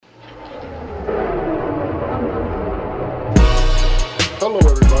Hello,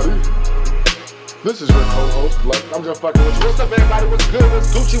 everybody. This is your co-host, Blake. I'm just fucking with you. What's up, everybody? What's good? What's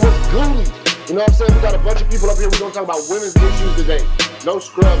Gucci? What's Gooly? You know what I'm saying? We got a bunch of people up here. We're going to talk about women's issues today. No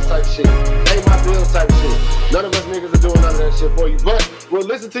scrubs type shit. Pay my bills type shit. None of us niggas are doing none of that shit for you. But we'll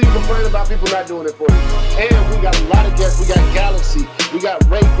listen to you complain about people not doing it for you. And we got a lot of guests. We got Galaxy. We got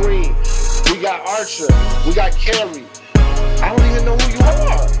Ray Green. We got Archer. We got Carrie. I don't even know who you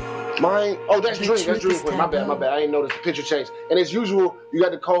are. Mine. Oh, that's Dream. That's Dream Queen. My bad. I ain't noticed the picture changed. And as usual, you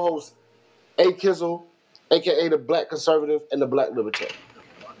got the co-host, A. Kizzle, a.k.a. the Black Conservative and the Black Libertarian.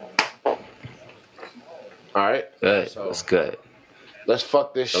 All right. Good. So, that's good. Let's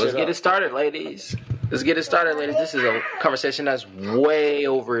fuck this shit Let's get it started, ladies. This is a conversation that's way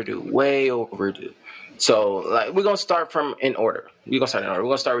overdue. So, like, we're going to start in order. We're going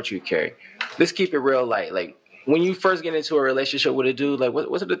to start with you, Carrie. Let's keep it real light. Like, when you first get into a relationship with a dude, like,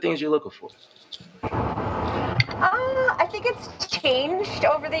 what are the things you're looking for? I think it's changed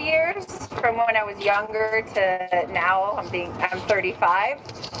over the years from when I was younger to now. I'm 35.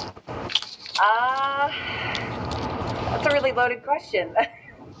 That's a really loaded question.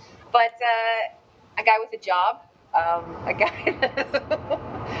 But a guy with a job, a guy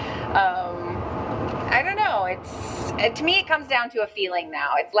I don't know. To me, it comes down to a feeling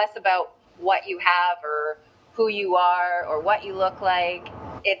now. It's less about what you have or who you are or what you look like.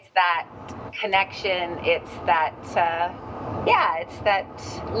 It's that connection. It's that, it's that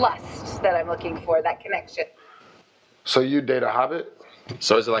lust that I'm looking for, that connection. So you date a hobbit?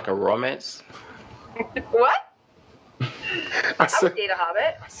 So is it like a romance? What? I would date a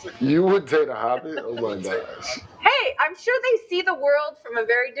hobbit. You would date a hobbit? Oh my gosh. Hey, I'm sure they see the world from a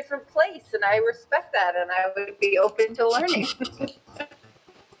very different place, and I respect that, and I would be open to learning.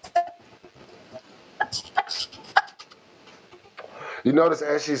 You notice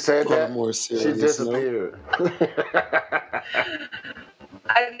as she said that, more serious, she disappeared.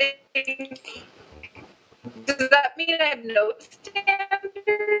 I think, does that mean I have no standards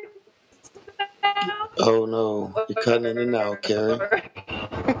now? Oh no, you're cutting in and out, Karen.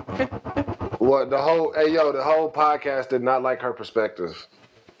 What, the whole podcast did not like her perspective.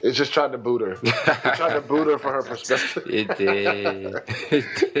 It just tried to boot her. It tried to boot her for her perspective. It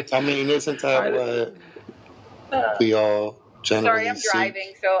did. I mean, isn't that what we all generally Sorry, I'm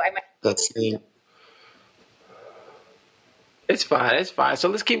driving, so I might. That's it. It's fine. So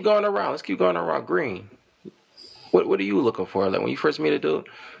let's keep going around. Green. What are you looking for? Like when you first meet a dude,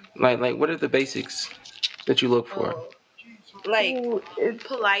 like what are the basics that you look for? Like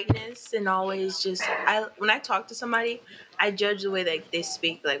politeness and always just when I talk to somebody, I judge the way that they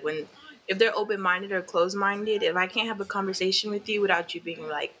speak. Like if they're open-minded or closed-minded, if I can't have a conversation with you without you being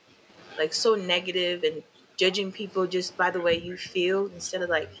like so negative and judging people just by the way you feel instead of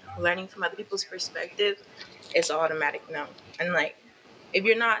like learning from other people's perspective, it's automatic no. And like if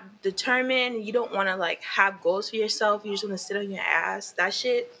you're not determined, you don't want to like have goals for yourself, you just want to sit on your ass, that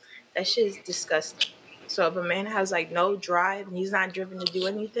shit is disgusting. So if a man has like no drive and he's not driven to do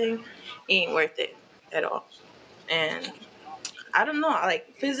anything, he ain't worth it at all. And I don't know,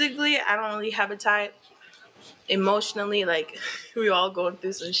 like physically I don't really have a type. Emotionally, like we all going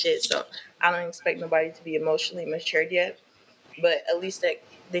through some shit, so I don't expect nobody to be emotionally matured yet. But at least like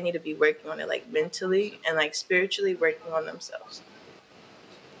they need to be working on it like mentally and like spiritually working on themselves.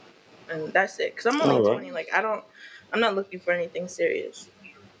 And that's it. Cause I'm only 20. Like I'm not looking for anything serious.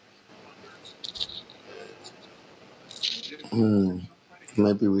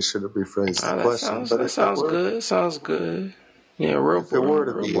 Maybe we should have rephrased the question. That sounds good. Yeah, real. If it were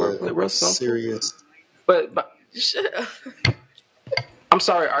to be a serious. But I'm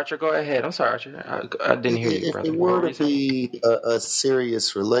sorry, Archer. Go ahead. I'm sorry, Archer. I didn't hear you, brother. If it were to be a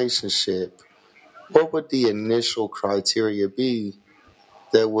serious relationship, what would the initial criteria be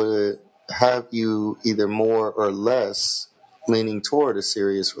that would have you either more or less leaning toward a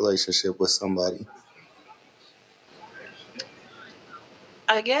serious relationship with somebody?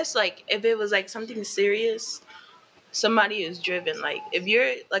 I guess like if it was like something serious, somebody who's driven. Like if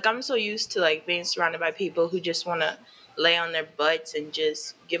you're like I'm so used to like being surrounded by people who just want to lay on their butts and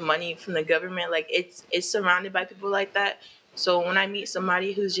just get money from the government. Like it's surrounded by people like that. So when I meet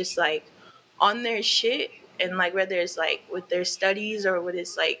somebody who's just like on their shit and like whether it's like with their studies or whether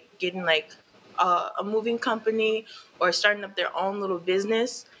it's like getting like a moving company or starting up their own little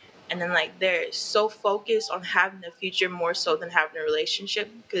business, and then like they're so focused on having a future more so than having a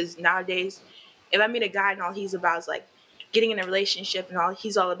relationship. Because nowadays if I meet a guy and all he's about is like getting in a relationship and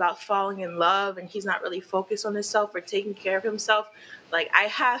he's all about falling in love and he's not really focused on himself or taking care of himself, like I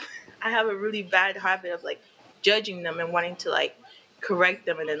have a really bad habit of like judging them and wanting to like correct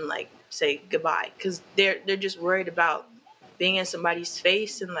them and then like say goodbye because they're just worried about being in somebody's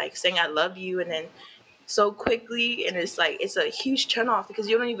face and like saying I love you, and then so quickly, and it's like it's a huge turn off because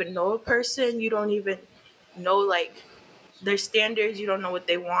you don't even know a person, you don't even know like their standards, you don't know what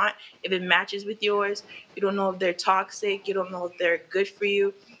they want, if it matches with yours, you don't know if they're toxic, you don't know if they're good for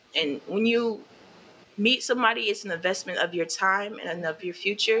you. And when you meet somebody, it's an investment of your time and of your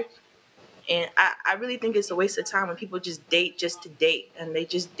future. And I really think it's a waste of time when people just to date, and they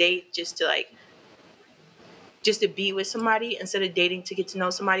just date just to like just to be with somebody instead of dating to get to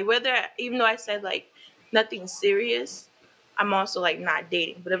know somebody. Whether even though I said like nothing serious, I'm also like not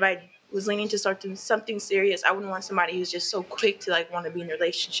dating. But if I was leaning to start doing something serious, I wouldn't want somebody who's just so quick to like want to be in a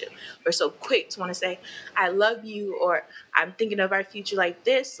relationship, or so quick to want to say I love you, or I'm thinking of our future like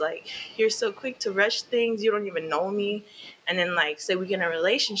this. Like you're so quick to rush things, you don't even know me, and then like say we get in a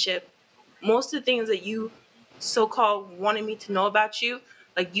relationship, most of the things that you so-called wanted me to know about you,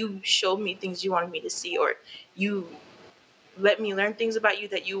 like you showed me things you wanted me to see, or you let me learn things about you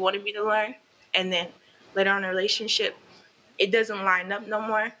that you wanted me to learn, and then later on in a relationship it doesn't line up no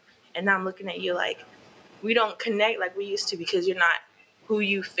more, and now I'm looking at you like we don't connect like we used to because you're not who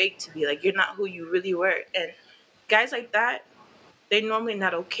you fake to be, like you're not who you really were. And guys like that, they normally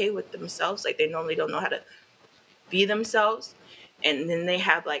not okay with themselves, like they normally don't know how to be themselves, and then they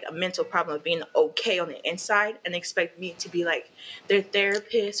have like a mental problem of being okay on the inside and expect me to be like their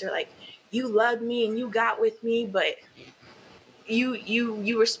therapist, or like you love me and you got with me, but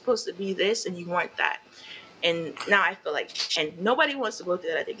you were supposed to be this and you weren't that. And now I feel like, and nobody wants to go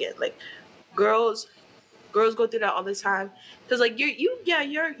through that again. Like girls girls go through that all the time because like you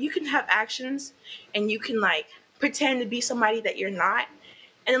can have actions and you can like pretend to be somebody that you're not,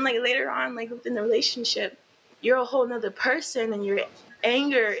 and then like later on like within the relationship you're a whole nother person, and your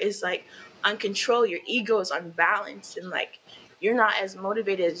anger is like uncontrolled, your ego is unbalanced, and like you're not as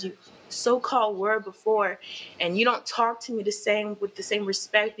motivated as you so-called were before, and you don't talk to me the same with the same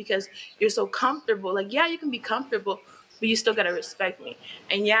respect because you're so comfortable. Like yeah, you can be comfortable, but you still gotta respect me.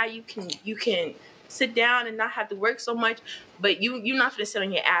 And yeah, you can sit down and not have to work so much, but you're not gonna sit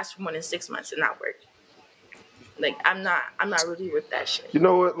on your ass for more than 6 months and not work. Like I'm not really with that shit. You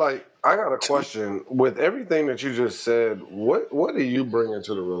know what? Like, I got a question. With everything that you just said, what do you bring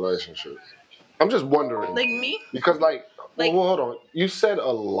into the relationship? I'm just wondering Like me, because, like, like well, hold on. You said a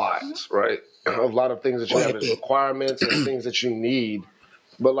lot, mhm. right? A lot of things that you have as requirements and things that you need.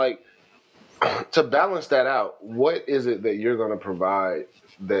 But like, to balance that out, what is it that you're going to provide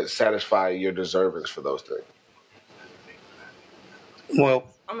that satisfy your deservings for those things? Well,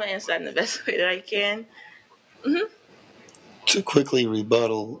 I'm gonna answer that in the best way that I can. Hmm. to quickly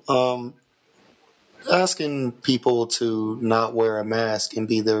rebuttal, asking people to not wear a mask and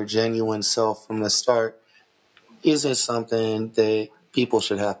be their genuine self from the start isn't something that people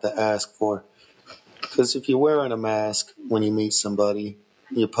should have to ask for. Because if you're wearing a mask when you meet somebody,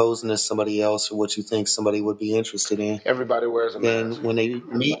 you're posing as somebody else or what you think somebody would be interested in. Everybody wears a mask. Then when they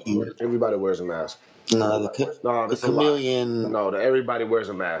meet you, Everybody wears a mask. No, the that's a lie. chameleon, No, everybody wears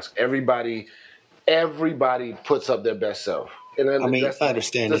a mask. Everybody puts up their best self, and I then mean, that's I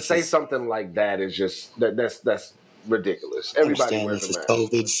understand to this say is something like that is just that's ridiculous. I Everybody understand wears a this is mask.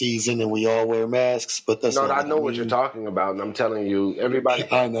 COVID season and we all wear masks, but that's No, not I what I know what you're mean. talking about, and I'm telling you,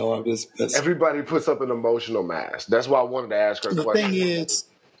 everybody I know, I'm just everybody puts up an emotional mask. That's why I wanted to ask her a the thing question. is,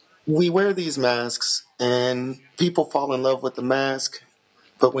 we wear these masks and people fall in love with the mask,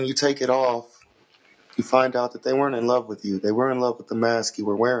 but when you take it off, you find out that they weren't in love with you. They were in love with the mask you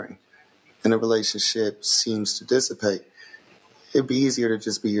were wearing. And the relationship seems to dissipate. It'd be easier to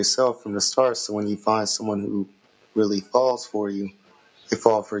just be yourself from the start, so when you find someone who really falls for you, they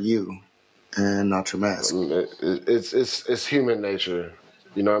fall for you and not your mask. It's human nature,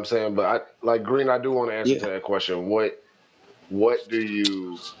 you know what I'm saying? But I like Green. I do want to answer Yeah. to that question. What do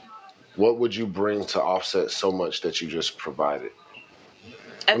you what would you bring to offset so much that you just provided?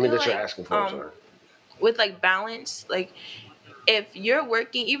 I I mean, feel that you're like asking for. I'm sorry. with like balance, like if you're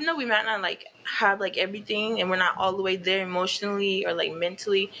working, even though we might not like have like everything and we're not all the way there emotionally or like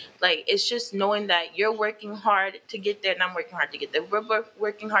mentally, like it's just knowing that you're working hard to get there and I'm working hard to get there. We're both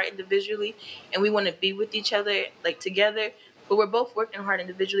working hard individually and we want to be with each other like together, but we're both working hard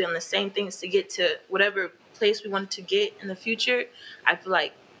individually on the same things to get to whatever place we want to get in the future. I feel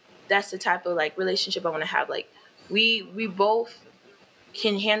like that's the type of like relationship I want to have. Like we both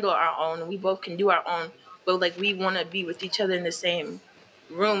can handle our own. We both can do our own, but like we want to be with each other in the same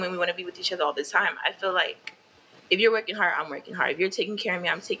room and we want to be with each other all the time. I feel like if you're working hard, I'm working hard. If you're taking care of me,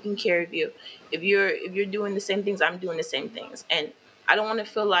 I'm taking care of you. If you're doing the same things, I'm doing the same things. And I don't want to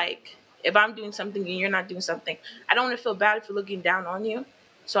feel like if I'm doing something and you're not doing something, I don't want to feel bad if you're looking down on you.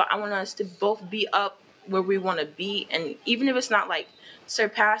 So I want us to both be up where we want to be, and even if it's not like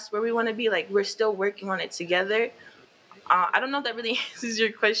surpass where we want to be, like we're still working on it together. I don't know if that really answers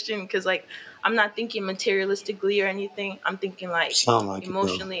your question, because like I'm not thinking materialistically or anything. I'm thinking like Sound like it though.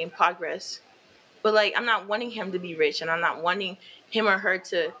 emotionally in progress. But like I'm not wanting him to be rich, and I'm not wanting him or her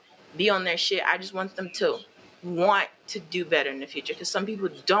to be on their shit. I just want them to want to do better in the future, because some people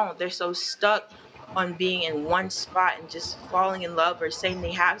don't. They're so stuck on being in one spot and just falling in love or saying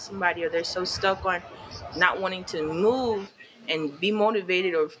they have somebody, or they're so stuck on not wanting to move and be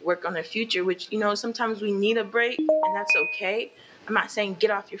motivated or work on their future, which sometimes we need a break, and that's okay. I'm not saying get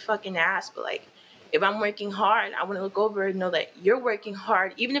off your fucking ass, but like if I'm working hard, I want to look over and know that you're working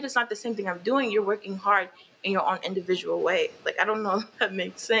hard. Even if it's not the same thing I'm doing, you're working hard in your own individual way. Like, I don't know if that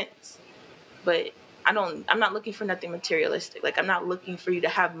makes sense, but I'm not looking for nothing materialistic. Like, I'm not looking for you to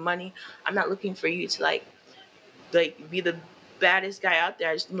have money. I'm not looking for you to like be the baddest guy out there.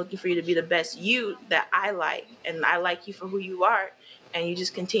 I'm just looking for you to be the best you that I like. And I like you for who you are. And you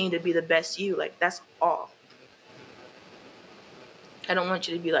just continue to be the best you. Like, that's all. I don't want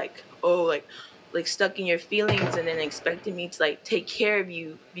you to be like, oh, like stuck in your feelings and then expecting me to like take care of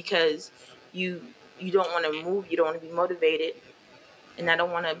you because you don't want to move, you don't want to be motivated, and I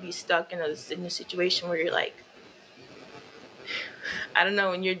don't want to be stuck in a situation where you're like, I don't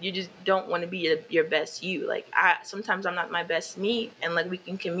know, and you just don't want to be your best you. Like sometimes I'm not my best me, and like we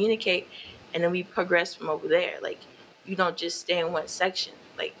can communicate, and then we progress from over there. Like you don't just stay in one section.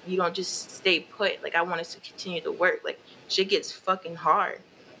 Like you don't just stay put. Like I want us to continue to work. Like shit gets fucking hard.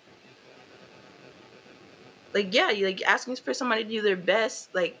 Like yeah, you like asking for somebody to do their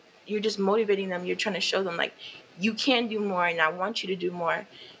best. Like you're just motivating them. You're trying to show them like you can do more, and I want you to do more.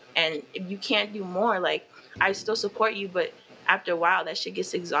 And if you can't do more, like I still support you, but after a while, that shit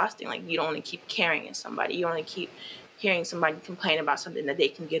gets exhausting. Like you don't want to keep carrying somebody. You don't want to keep hearing somebody complain about something that they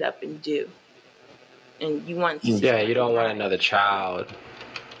can get up and do. And you want to see Yeah, you somebody don't want rise. another child.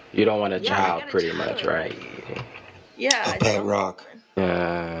 You don't want a Yeah, child, get a pretty child. much, right? Yeah, I A pet don't. rock.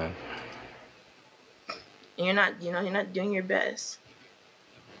 Yeah. And you're not doing your best.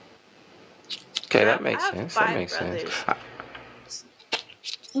 Okay, And that I makes have sense. That 5 makes sense. brothers.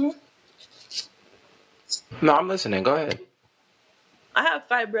 Mhm. No, I'm listening. Go ahead. I have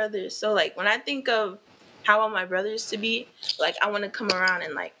 5 brothers, so like when I think of how I want my brothers to be, like I want to come around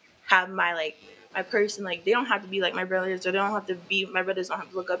and like have my person. Like they don't have to be like my brothers, or they don't have to be my brothers. Don't have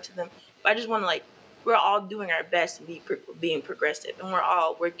to look up to them. But I just want to like we're all doing our best and being progressive, and we're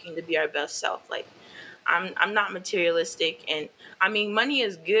all working to be our best self. Like I'm not materialistic, and I mean money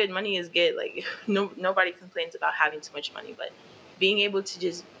is good. Money is good. Like nobody complains about having too much money, but being able to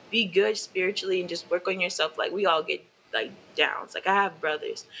just be good spiritually and just work on yourself. Like we all get like downs. Like I have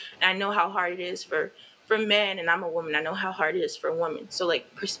brothers, and I know how hard it is for men, and I'm a woman. I know how hard it is for women. So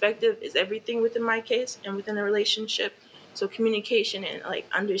like perspective is everything within my case and within a relationship. So communication and like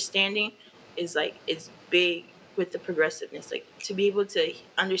understanding is big with the progressiveness. Like to be able to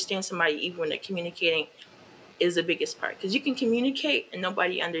understand somebody even when they're communicating is the biggest part, because you can communicate and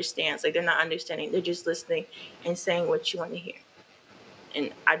nobody understands. Like they're not understanding, they're just listening and saying what you want to hear.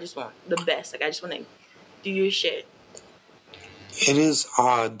 And I just want the best. Like I just want to do your shit. It is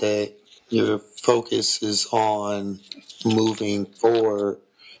odd that your focus is on moving forward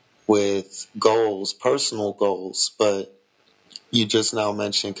with goals, personal goals, but you just now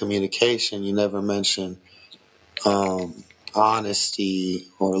mentioned communication. You never mentioned honesty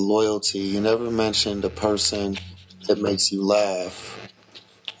or loyalty. You never mentioned a person that makes you laugh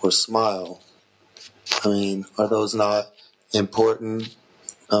or smile. I mean, are those not important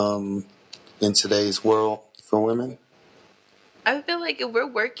in today's world for women? I feel like if we're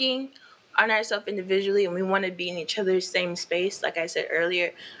working on ourselves individually and we want to be in each other's same space, like I said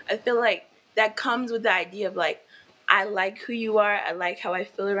earlier, I feel like that comes with the idea of like, I like who you are. I like how I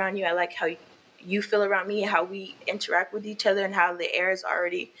feel around you. I like how you feel around me, how we interact with each other, and how the air is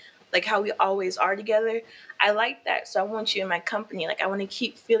already like how we always are together. I like that. So I want you in my company. Like I want to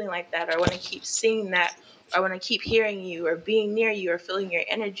keep feeling like that, or I want to keep seeing that, or I want to keep hearing you or being near you or feeling your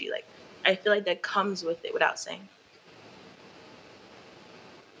energy. Like I feel like that comes with it without saying.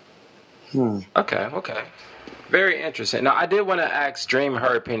 Okay. Very interesting. Now, I did want to ask Dream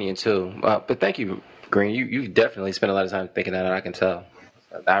her opinion too, but thank you, Green. You definitely spent a lot of time thinking that, and I can tell.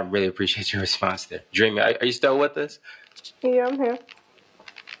 I really appreciate your response there. Dream, are you still with us? Yeah, I'm here.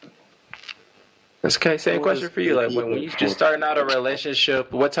 That's okay. Same What question was for you. Like the when you just starting out a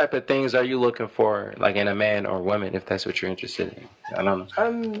relationship, what type of things are you looking for, like in a man or woman, if that's what you're interested in? I don't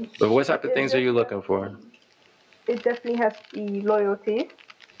know. But what type of things are you looking for? It definitely has to be loyalty,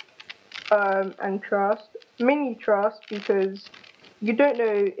 and trust. Mainly trust, because you don't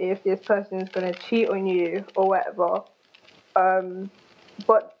know if this person is gonna cheat on you or whatever.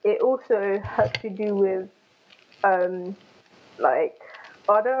 But it also has to do with like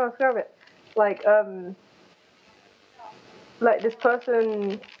I don't know how to describe it. Like this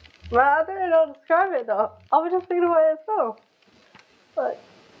person. Well, I don't know how to describe it though. I was just thinking about it as well.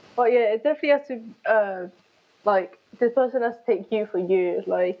 But yeah, it definitely has to like this person has to take you for you.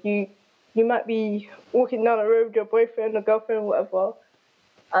 Like you might be walking down the road with your boyfriend or girlfriend or whatever,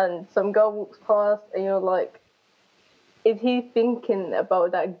 and some girl walks past and you're like, is he thinking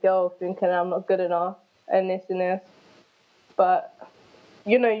about that girl, thinking I'm not good enough and this and this? But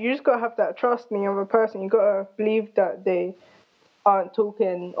you know, you just gotta have that trust in the other person. You gotta believe that they aren't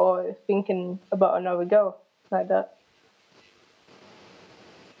talking or thinking about another girl like that.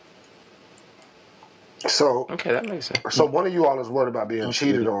 So Okay, that makes sense. So one of you all is worried about being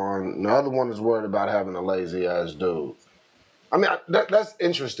cheated on. And the other one is worried about having a lazy ass dude. I mean, that's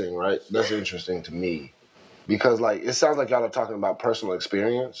interesting, right? That's interesting to me because, like, it sounds like y'all are talking about personal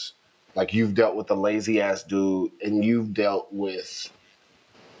experience. Like, you've dealt with a lazy ass dude and you've dealt with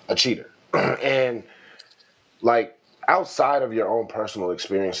a cheater. And, like, outside of your own personal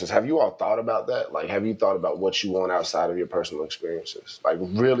experiences, have you all thought about that? Like, have you thought about what you want outside of your personal experiences? Like,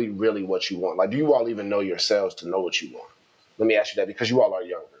 really, really what you want? Like, do you all even know yourselves to know what you want? Let me ask you that because you all are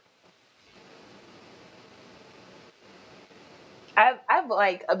younger. I've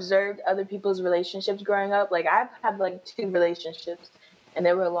like observed other people's relationships growing up. Like I've had like 2 relationships and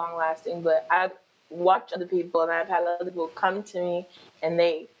they were long lasting, but I've watched other people and I've had other people come to me and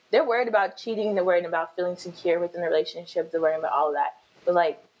they're worried about cheating, they're worried about feeling secure within the relationship, they're worried about all of that. But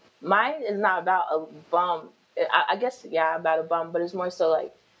like mine is not about a bum. I guess yeah, about a bum, but it's more so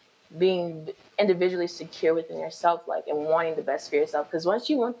like being individually secure within yourself, like and wanting the best for yourself. Because once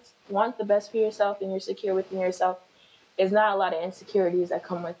you want the best for yourself and you're secure within yourself, there's not a lot of insecurities that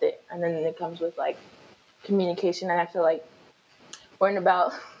come with it. And then it comes with like communication. And I feel like worrying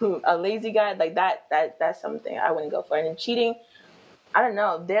about a lazy guy, like that's something I wouldn't go for. And then cheating, I don't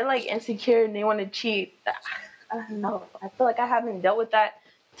know. They're like insecure and they want to cheat. I don't know. I feel like I haven't dealt with that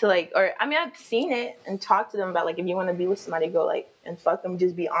to like, or I mean, I've seen it and talked to them about like, if you want to be with somebody, go like and fuck them.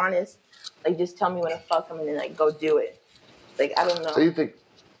 Just be honest. Like, just tell me when to fuck them and then like go do it. Like, I don't know. So you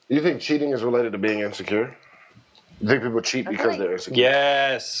think cheating is related to being insecure? You think people cheat because they're insecure?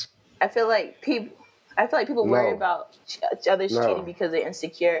 Yes. I feel like people worry about others No. cheating because they're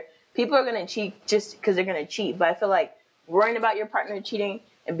insecure. People are gonna cheat just because they're gonna cheat. But I feel like worrying about your partner cheating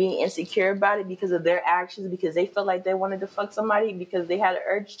and being insecure about it because of their actions, because they felt like they wanted to fuck somebody because they had an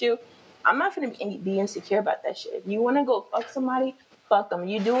urge to. I'm not gonna be insecure about that shit. If you want to go fuck somebody, fuck them.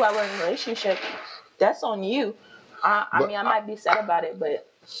 You do while we're in a relationship, that's on you. I mean, I might be sad about it,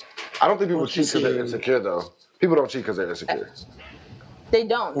 but I don't think people cheat because they're insecure, though. People don't cheat because they're insecure. they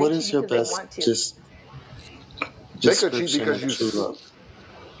don't. What They is cheat your because best they want to. just They could cheat description because of you. true love?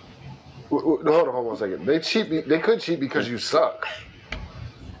 Hold on 1 second. They could cheat because you suck.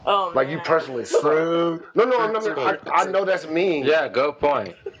 Oh, Like you man. personally suck. No, I know that's mean. Yeah, good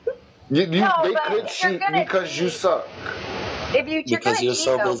point. They but could if you're cheat gonna because you cheat- suck. If you're Because gonna you're cheat,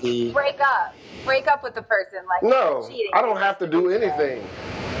 so though, busy. break up with the person. Like No, cheating. I don't have to do anything.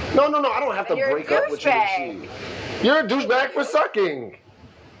 No, I don't have to You're a break up with you to douchebag. cheat. You're a douchebag for sucking.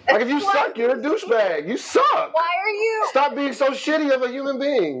 Like if you suck, you're a douchebag. You suck. Why are you? Stop being so shitty of a human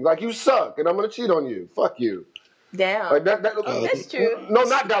being. Like you suck, and I'm gonna cheat on you. Fuck you. Damn. Like that. That's true. No,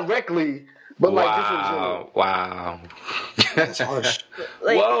 not directly, but like just in general. Wow. That's harsh.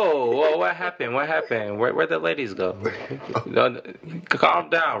 Like, Whoa, what happened? Where'd the ladies go? No, calm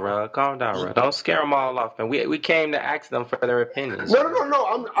down, bro. Don't scare them all off. And we came to ask them for their opinions.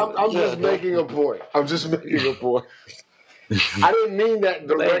 No. I'm just making a point. I'm just making a point. I didn't mean that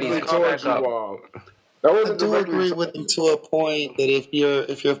directly Ladies, calm towards back you up. all. That I wasn't do directly. agree with him to a point that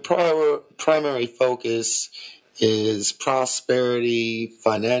if your primary focus is prosperity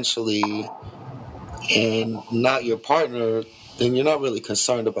financially and not your partner, then you're not really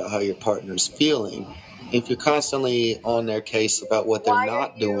concerned about how your partner's feeling. If you're constantly on their case about what they're Why are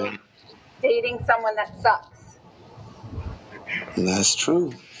not you doing, dating someone that sucks? and that's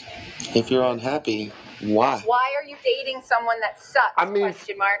true. If you're unhappy, why? Why are you dating someone that sucks? I mean,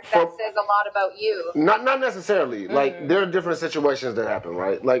 Question mark. for- That says a lot about you. Not necessarily. Like there are different situations that happen,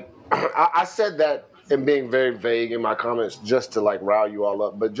 right? Like I said that in being very vague in my comments just to like rile you all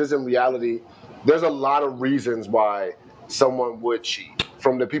up, but just in reality, there's a lot of reasons why someone would cheat.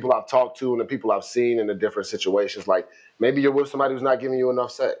 From the people I've talked to and the people I've seen in the different situations, like maybe you're with somebody who's not giving you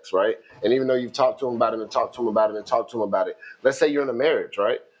enough sex, right? And even though you've talked to them about it and talked to them about it and talked to them about it, let's say you're in a marriage,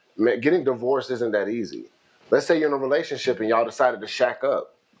 right? Getting divorced isn't that easy. let's say you're in a relationship and y'all decided to shack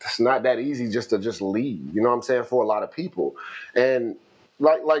up. It's not that easy just to just leave. You know what I'm saying? For a lot of people. And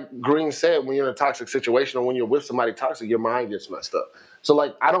like Green said, when you're in a toxic situation or when you're with somebody toxic, your mind gets messed up. So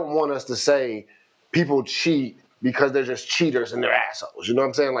like, I don't want us to say people cheat because they're just cheaters and they're assholes. You know what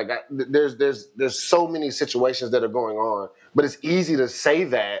I'm saying? Like, there's so many situations that are going on, but it's easy to say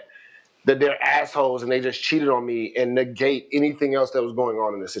that they're assholes and they just cheated on me and negate anything else that was going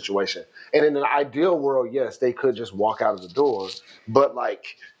on in the situation. And in an ideal world, yes, they could just walk out of the door, but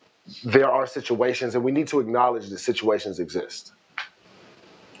like, there are situations, and we need to acknowledge that situations exist.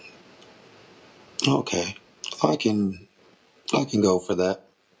 Okay, I can go for that.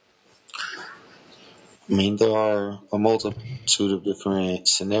 I mean, there are a multitude of different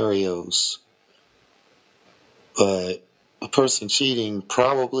scenarios, but a person cheating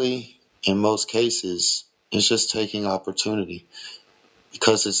probably, in most cases, is just taking opportunity.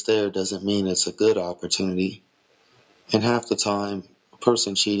 Because it's there doesn't mean it's a good opportunity. And half the time, a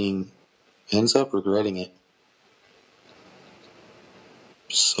person cheating ends up regretting it.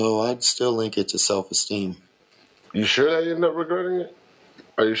 So I'd still link it to self-esteem. You sure they end up regretting it?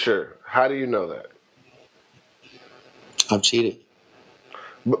 Are you sure? How do you know that? I've cheated.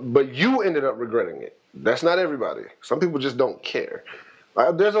 But you ended up regretting it. That's not everybody. Some people just don't care.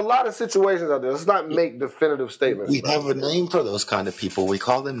 There's a lot of situations out there. Let's not make definitive statements. We have a name for those kind of people. We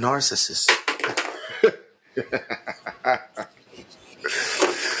call them narcissists.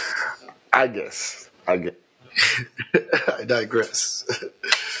 I guess. I digress.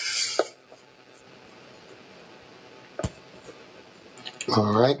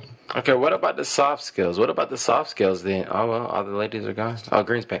 All right. Okay, what about the soft skills? What about the soft skills then? Oh, well, all the ladies are gone. Oh,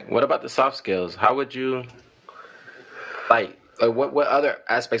 Greenspan. What about the soft skills? How would you, like what other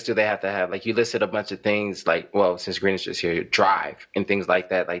aspects do they have to have? Like, you listed a bunch of things, like, well, since Green is just here, drive and things like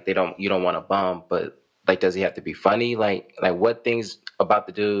that. Like, you don't want to bum, but like, does he have to be funny? Like what things about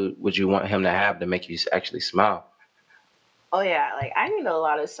the dude would you want him to have to make you actually smile? Oh yeah, like I need a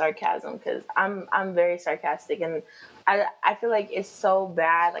lot of sarcasm because I'm very sarcastic, and I feel like it's so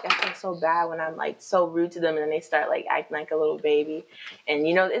bad. Like I feel so bad when I'm like so rude to them and then they start like acting like a little baby, and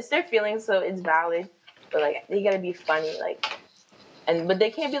it's their feelings, so it's valid. But like they gotta be funny, like, but they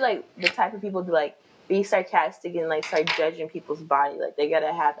can't be like the type of people to like be sarcastic and like start judging people's body. Like they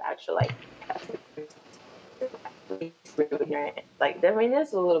gotta have actual like ignorant. Like I mean,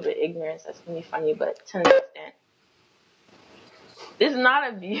 there's a little bit ignorance that's gonna be funny, but to an extent. It's not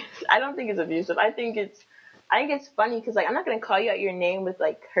abuse. I don't think it's abusive. I think it's funny because like I'm not gonna call you out your name with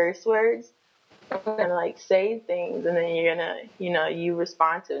like curse words. I'm gonna like say things and then you're gonna you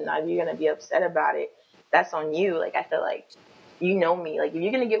respond to it. Now if you're gonna be upset about it, that's on you. Like I feel like you know me. Like if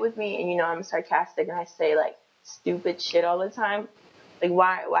you're gonna get with me and I'm sarcastic and I say like stupid shit all the time, like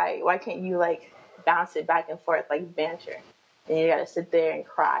why can't you like bounce it back and forth like banter? And you gotta sit there and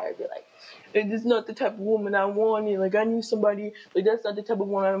cry or be like, hey, this is not the type of woman I wanted. Like I need somebody. Like that's not the type of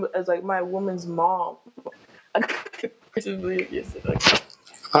woman as like my woman's mom. Aggressively abusive.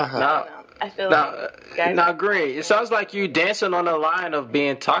 I feel like guys. Now, Green, it sounds like you dancing on the line of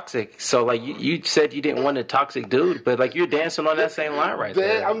being toxic. So, like, you said you didn't want a toxic dude, but like you're dancing on that same line right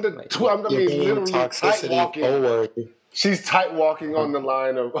there. I'm literally tight walking. She's tight walking on the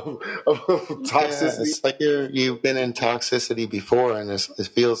line of toxicity. Yeah, it's like you've been in toxicity before, and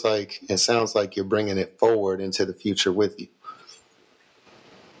it sounds like you're bringing it forward into the future with you.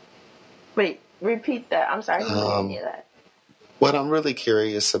 Wait, repeat that. I'm sorry, I didn't hear that. What I'm really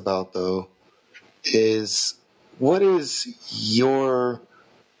curious about, though, is what is your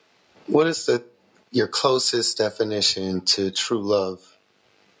closest definition to true love?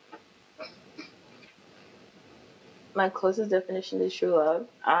 My closest definition to true love.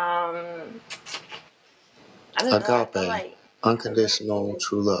 I don't Agape, know. Like, unconditional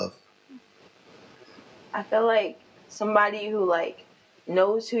true love. I feel like somebody who like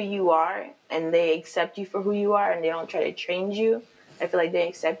knows who you are and they accept you for who you are and they don't try to change you. I feel like they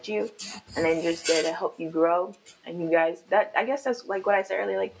accept you and they're just there to help you grow. And you guys, I guess that's like what I said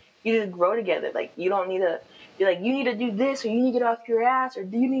earlier. Like you just grow together. Like you don't need to be like you need to do this or you need to get off your ass or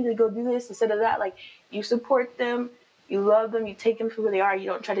do you need to go do this instead of that. Like you support them. You love them. You take them for who they are. You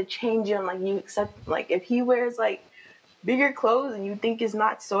don't try to change them. Like you accept. Like if he wears like bigger clothes and you think it's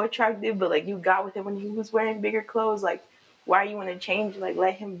not so attractive, but like you got with him when he was wearing bigger clothes, like why you want to change? Like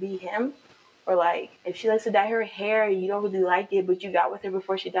let him be him. Or like if she likes to dye her hair, you don't really like it, but you got with her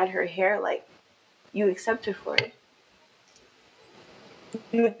before she dyed her hair. Like you accept her for it.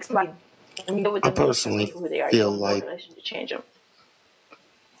 You accept.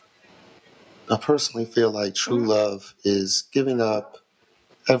 I personally feel like true love is giving up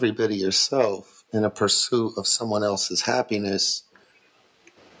every bit of yourself in a pursuit of someone else's happiness,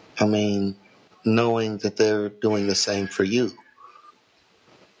 I mean, knowing that they're doing the same for you.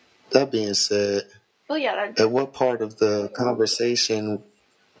 That being said, Well, yeah, at what part of the conversation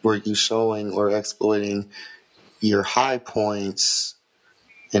were you showing or exploiting your high points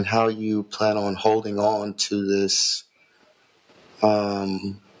and how you plan on holding on to this,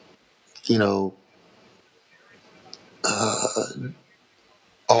 you know, uh,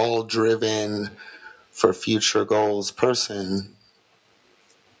 all driven for future goals person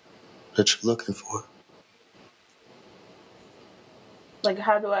that you're looking for? like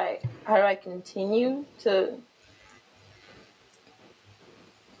how do I continue to?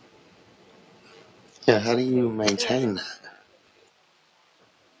 Yeah, how do you maintain that?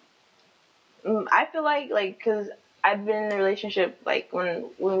 I feel like because I've been in a relationship, like when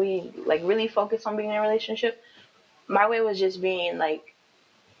we like really focus on being in a relationship, my way was just being like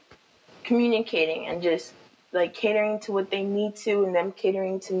communicating and just like catering to what they need to, and them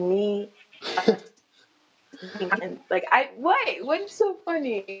catering to me. And like what's so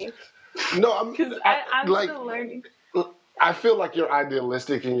funny? No, Because I'm like, still learning. I feel like you're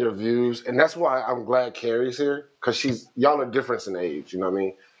idealistic in your views, and that's why I'm glad Carrie's here, because y'all are different in age. You know what I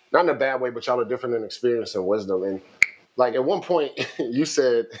mean? Not in a bad way, but y'all are different in experience and wisdom. And like at one point, you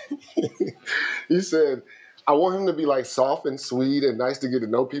said, I want him to be like soft and sweet and nice to get to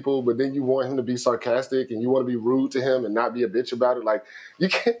know people, but then you want him to be sarcastic and you want to be rude to him and not be a bitch about it. Like you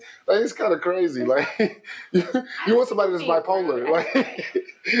can't. Like it's kind of crazy. Like you want somebody that's bipolar. Like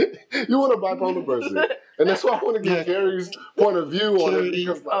you want a bipolar person, and that's why I want to get Carrie's point of view on it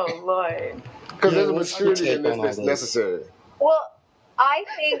because, Oh Lord. because there's a maturity in this that's necessary. Well, I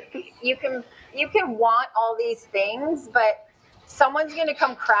think you can want all these things, but someone's going to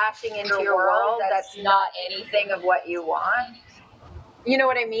come crashing into your world that's not anything of what you want. You know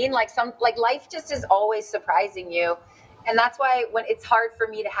what I mean? Like life just is always surprising you. And that's why when it's hard for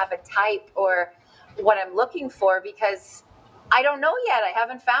me to have a type or what I'm looking for, because I don't know yet. I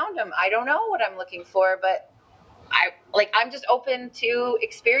haven't found him. I don't know what I'm looking for, but I'm just open to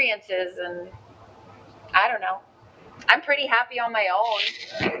experiences, and I don't know. I'm pretty happy on my own,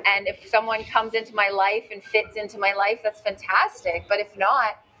 and if someone comes into my life and fits into my life, that's fantastic. But if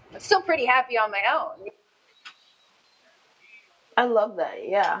not, I'm still pretty happy on my own. I love that.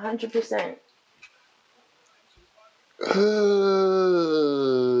 Yeah, 100%.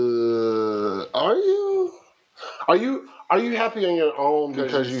 Are you happy on your own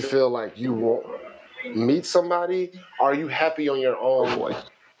because you feel like you won't meet somebody? Are you happy on your own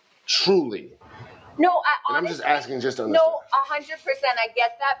truly? No, And I'm just asking just to understand. No, 100%. I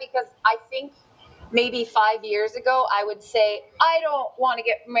get that, because I think maybe 5 years ago I would say, I don't want to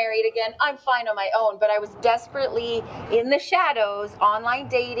get married again. I'm fine on my own. But I was desperately in the shadows, online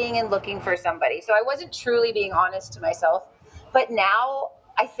dating and looking for somebody. So I wasn't truly being honest to myself. But now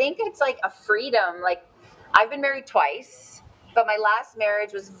I think it's like a freedom. Like I've been married twice, but my last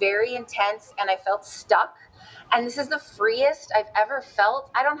marriage was very intense and I felt stuck. And this is the freest I've ever felt.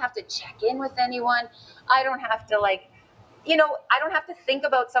 I don't have to check in with anyone. I don't have to I don't have to think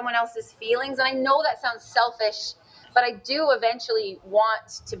about someone else's feelings. And I know that sounds selfish, but I do eventually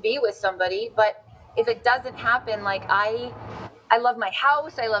want to be with somebody. But if it doesn't happen, like I love my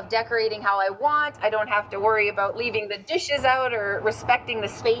house. I love decorating how I want. I don't have to worry about leaving the dishes out or respecting the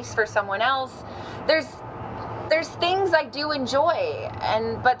space for someone else. There's things I do enjoy,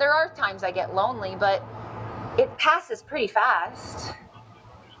 but there are times I get lonely, but it passes pretty fast.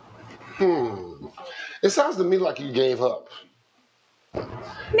 It sounds to me like you gave up.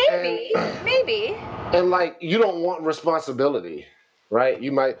 Maybe. And like you don't want responsibility, right?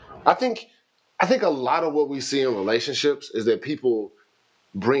 You might. I think a lot of what we see in relationships is that people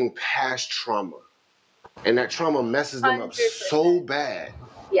bring past trauma, and that trauma messes them 100%. Up so bad,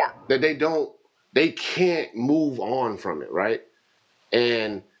 that they can't move on from it, right?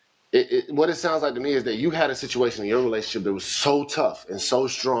 And what it sounds like to me is that you had a situation in your relationship that was so tough and so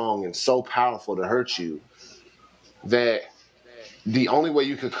strong and so powerful to hurt you that the only way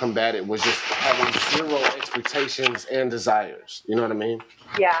you could combat it was just having zero expectations and desires. You know what I mean?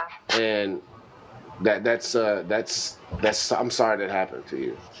 Yeah. And that's I'm sorry that happened to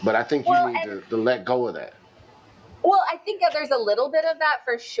you, but I think you need to let go of that. Well, I think that there's a little bit of that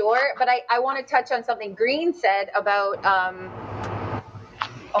for sure, but I want to touch on something Green said about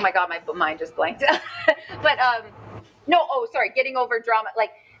oh my God, my mind just blanked. But getting over drama.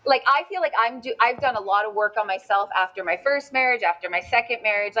 Like I feel like I've done a lot of work on myself after my first marriage, after my second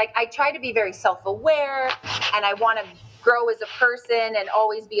marriage. Like I try to be very self-aware, and I want to grow as a person and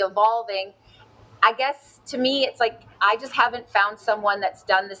always be evolving. I guess to me, it's like I just haven't found someone that's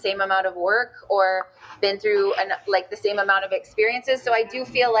done the same amount of work or been through the same amount of experiences. So I do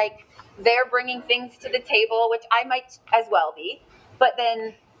feel like they're bringing things to the table, which I might as well be. But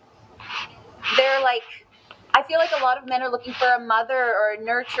then they're like, I feel like a lot of men are looking for a mother or a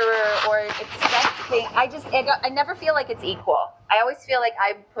nurturer or expecting. I never feel like it's equal. I always feel like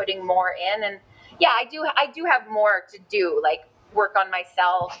I'm putting more in, and yeah, I do have more to do, like work on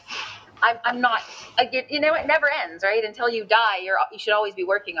myself. I'm not, it never ends, right? Until you die, you should always be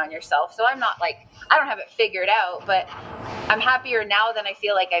working on yourself. So I'm not like, I don't have it figured out, but I'm happier now than I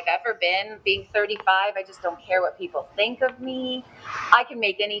feel like I've ever been. Being 35, I just don't care what people think of me. I can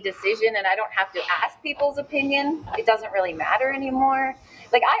make any decision and I don't have to ask people's opinion. It doesn't really matter anymore.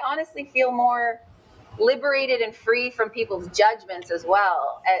 Like, I honestly feel more liberated and free from people's judgments as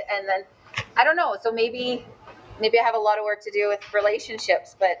well. And then, I don't know, so maybe I have a lot of work to do with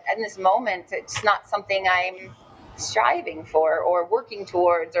relationships, but in this moment, it's not something I'm striving for or working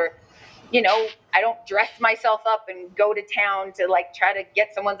towards, or, I don't dress myself up and go to town to like try to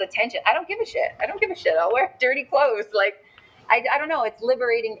get someone's attention. I don't give a shit. I'll wear dirty clothes. Like, I don't know. It's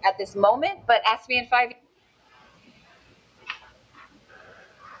liberating at this moment, but ask me in 5 years.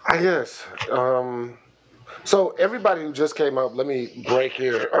 I guess. So everybody who just came up, let me break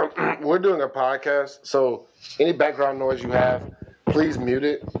here. We're doing a podcast, so any background noise you have, please mute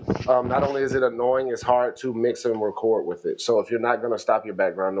it. Not only is it annoying, it's hard to mix and record with it. So if you're not going to stop your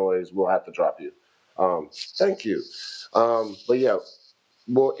background noise, we'll have to drop you. Thank you. But yeah,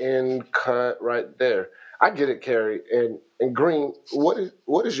 we'll end cut right there. I get it, Carrie. And Green, what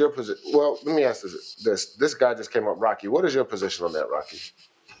is your position? Well, let me ask this. This guy just came up, Rocky. What is your position on that, Rocky?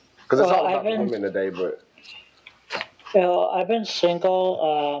 Because it's all about women today, but... I've been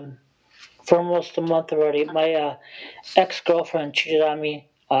single for almost a month already. My ex-girlfriend cheated on me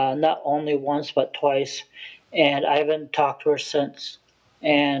not only once but twice, and I haven't talked to her since.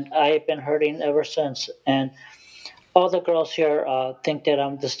 And I've been hurting ever since. And all the girls here think that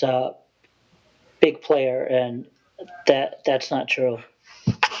I'm just a big player, and that's not true.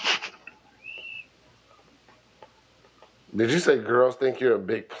 Did you say girls think you're a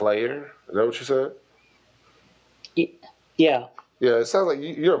big player? Is that what you said? Yeah. Yeah, it sounds like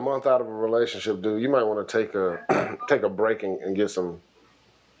you're a month out of a relationship, dude. You might want to take a break and get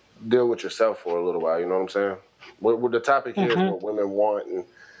deal with yourself for a little while. You know what I'm saying? What the topic here is what women want, and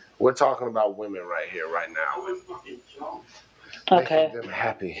we're talking about women right here, right now. Okay. Making them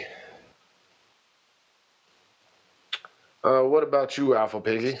happy. What about you, Alpha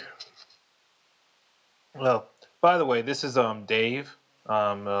Piggy? Well, by the way, this is Dave.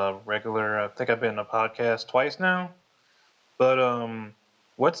 Regular. I think I've been on a podcast twice now. But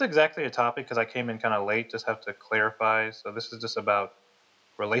what's exactly a topic? Because I came in kind of late. Just have to clarify. So this is just about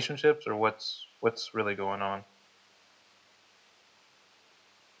relationships, or what's really going on?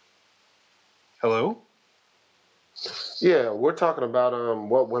 Hello? Yeah, we're talking about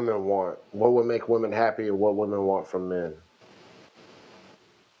what women want, what would make women happy, and what women want from men.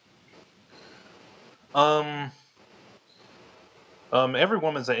 Every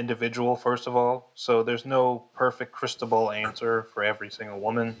woman's an individual, first of all, so there's no perfect crystal ball answer for every single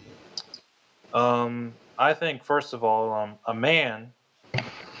woman. I think, first of all, a man,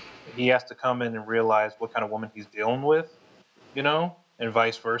 he has to come in and realize what kind of woman he's dealing with, and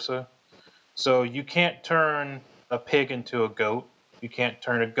vice versa. So you can't turn a pig into a goat. You can't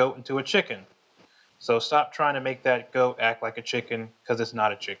turn a goat into a chicken. So stop trying to make that goat act like a chicken, because it's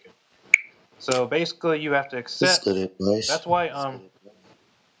not a chicken. So basically, you have to accept. That's why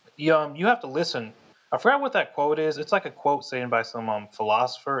you have to listen. I forgot what that quote is. It's like a quote saying by some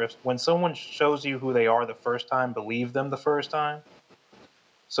philosopher. When someone shows you who they are the first time, believe them the first time.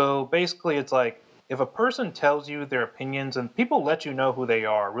 So basically, it's like if a person tells you their opinions, and people let you know who they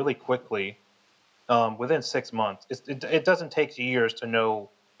are really quickly, within 6 months. It doesn't take years to know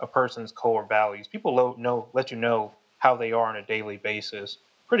a person's core values. People let you know how they are on a daily basis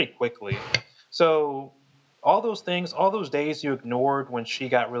pretty quickly. So all those things, all those days you ignored when she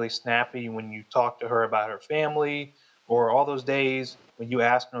got really snappy, when you talked to her about her family, or all those days when you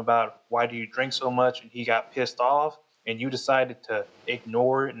asked him about why do you drink so much and he got pissed off and you decided to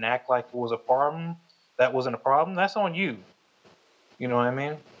ignore it and act like it was a problem, that wasn't a problem, that's on you. You know what I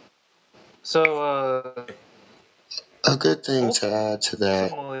mean? So, a good thing to add to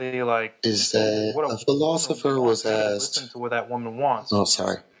that is that a philosopher was asked. Listen to what that woman wants. Oh,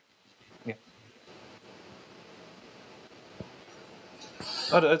 sorry. Yeah.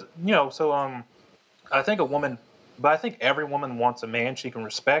 I think I think every woman wants a man she can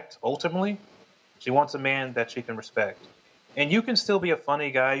respect. Ultimately, she wants a man that she can respect. And you can still be a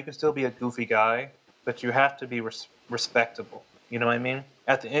funny guy, you can still be a goofy guy, but you have to be respectable. You know what I mean?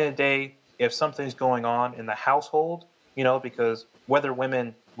 At the end of the day, if something's going on in the household, because whether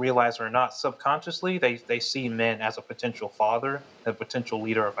women realize it or not, subconsciously, they see men as a potential father, a potential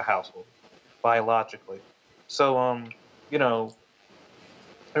leader of a household, biologically. So,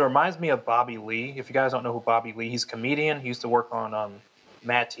 it reminds me of Bobby Lee. If you guys don't know who Bobby Lee, he's a comedian. He used to work on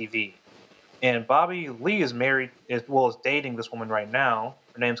Mad TV. And Bobby Lee is married, is dating this woman right now.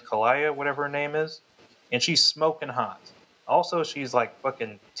 Her name's Kalaya, whatever her name is. And she's smoking hot. Also, she's like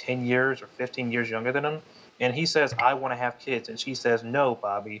fucking 10 years or 15 years younger than him. And he says, I want to have kids. And she says, no,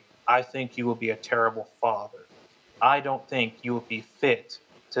 Bobby, I think you will be a terrible father. I don't think you will be fit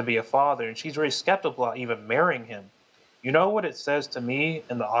to be a father. And she's very skeptical about even marrying him. You know what it says to me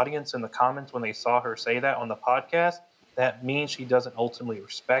in the audience in the comments when they saw her say that on the podcast? That means she doesn't ultimately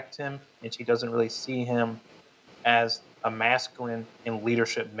respect him, and she doesn't really see him as a masculine and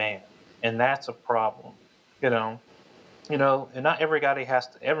leadership man, and that's a problem. And not every guy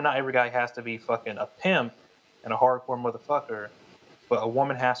has to be fucking a pimp and a hardcore motherfucker, but a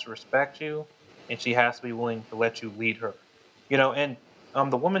woman has to respect you, and she has to be willing to let you lead her. And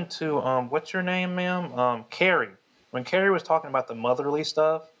the woman too. What's your name, ma'am? Carrie. When Carrie was talking about the motherly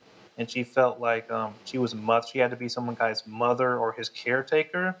stuff, and she felt like she had to be some guy's mother or his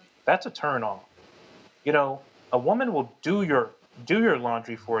caretaker, that's a turn on. A woman will do your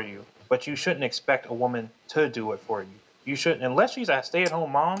laundry for you, but you shouldn't expect a woman to do it for you. You shouldn't, unless she's a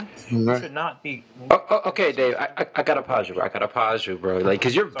stay-at-home mom. You should not be. Okay, Dave. I gotta pause you, bro. Like,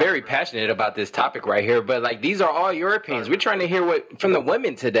 because you're very passionate about this topic right here. But like, these are all your opinions. We're trying to hear what from the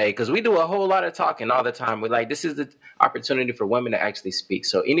women today, because we do a whole lot of talking all the time. We're like, this is the opportunity for women to actually speak.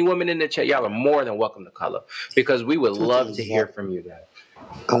 So, any women in the chat, y'all are more than welcome to call up, because we would love to hear from you guys.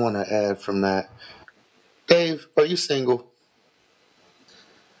 I want to add from that. Dave, are you single?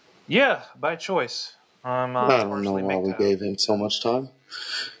 Yeah, by choice. I don't know why we gave him so much time.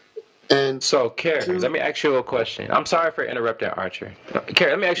 And so, Carrie, let me ask you a question. I'm sorry for interrupting Archer.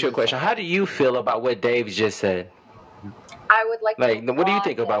 Carrie, let me ask you a question. How do you feel about what Dave just said? I would like to what do you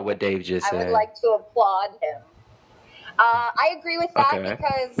think about what Dave just said? I would like to applaud him. I agree with that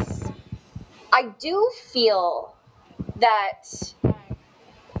because I do feel that,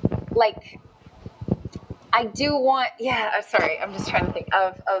 like, I do want, sorry, I'm just trying to think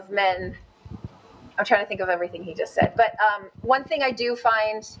of men. I'm trying to think of everything he just said. But one thing I do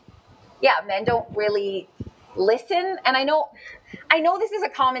find, men don't really listen. And I know this is a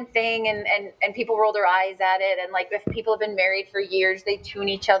common thing and people roll their eyes at it. And like if people have been married for years, they tune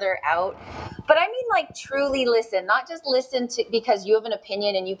each other out. But I mean like truly listen, not just listen to because you have an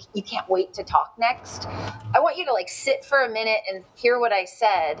opinion and you can't wait to talk next. I want you to like sit for a minute and hear what I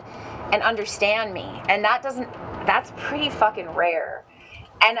said and understand me. And that's pretty fucking rare.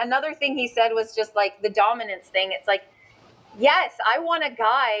 And another thing he said was just like the dominance thing. It's like, yes, I want a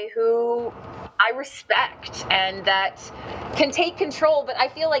guy who I respect and that can take control. But I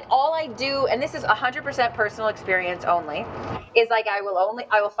feel like all I do, and this is 100% personal experience only, is like I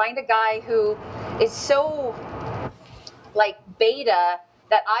will find a guy who is so like beta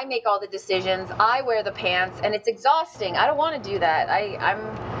that I make all the decisions. I wear the pants and it's exhausting. I don't want to do that.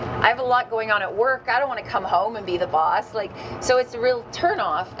 I have a lot going on at work. I don't want to come home and be the boss. Like, so it's a real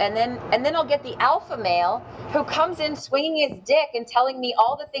turnoff. And then I'll get the alpha male who comes in swinging his dick and telling me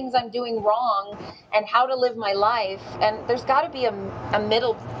all the things I'm doing wrong and how to live my life. And there's got to be a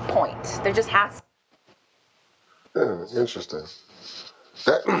middle point. There just has to. Interesting.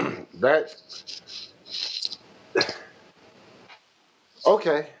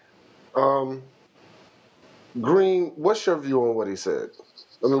 Okay. Green, what's your view on what he said?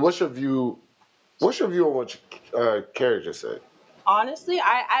 I mean, what's your view on what Carrie just said? Honestly,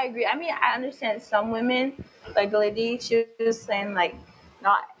 I agree. I mean, I understand some women, like the lady, she was saying, like,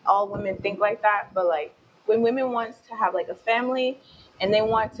 not all women think like that, but, like, when women want to have, like, a family and they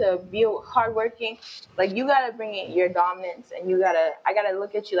want to be hardworking, like, you got to bring in your dominance and I got to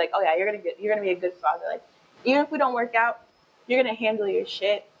look at you like, oh, yeah, you're gonna be a good father. Like, even if we don't work out, you're going to handle your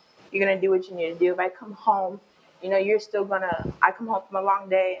shit. You're going to do what you need to do. If I come home, you're still I come home from a long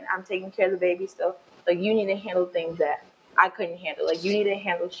day and I'm taking care of the baby still. Like, you need to handle things that I couldn't handle. Like, you need to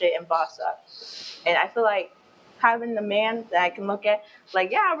handle shit and boss up. And I feel like having the man that I can look at,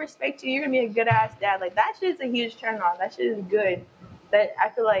 like, yeah, I respect you. You're going to be a good-ass dad. Like, that shit is a huge turn on. That shit is good. That I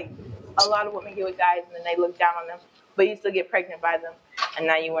feel like a lot of women get with guys and then they look down on them, but you still get pregnant by them. And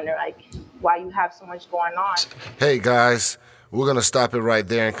now you wonder, like, why you have so much going on. Hey, guys, we're going to stop it right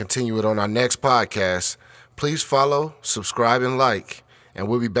there and continue it on our next podcast. Please follow, subscribe, and like, and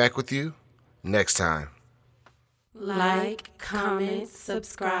we'll be back with you next time. Like, comment,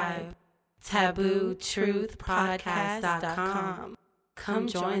 subscribe. TabooTruthPodcast.com. Come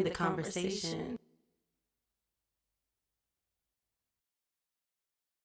join the conversation.